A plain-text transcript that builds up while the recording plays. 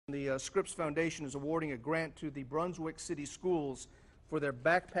The Scripps Foundation is awarding a grant to the Brunswick City Schools for their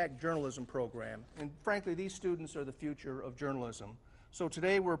backpack journalism program. And frankly, these students are the future of journalism. So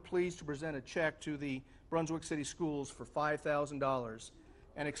today we're pleased to present a check to the Brunswick City Schools for $5,000.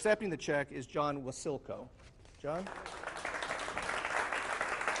 And accepting the check is John Wasilko. John?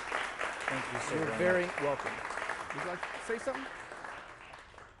 Thank you, sir. You're very welcome. Would you like to say something?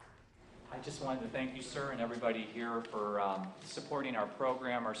 I just wanted to thank you, sir, and everybody here for supporting our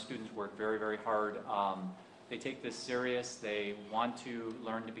program. Our students work very, very hard. They take this serious. They want to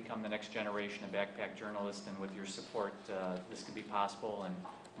learn to become the next generation of backpack journalists, and with your support, this can be possible, and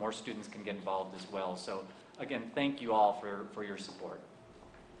more students can get involved as well. So, again, thank you all for your support.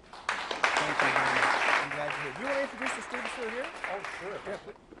 Thank you very much. I'm glad you're here. Do you want to introduce the students who are here? Oh, sure. Yeah.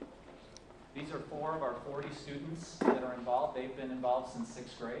 These are 4 of our 40 students that are involved. They've been involved since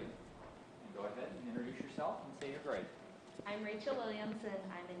 6th grade. And go ahead and introduce yourself and say your grade. I'm Rachel Williams, and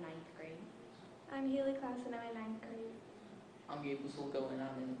I'm in 9th grade. I'm Haley Klaus, and I'm in 9th grade. I'm Gabe Wasilko, and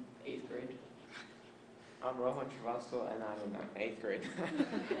I'm in 8th grade. I'm Rohan Shrivastava, and I'm in 8th grade.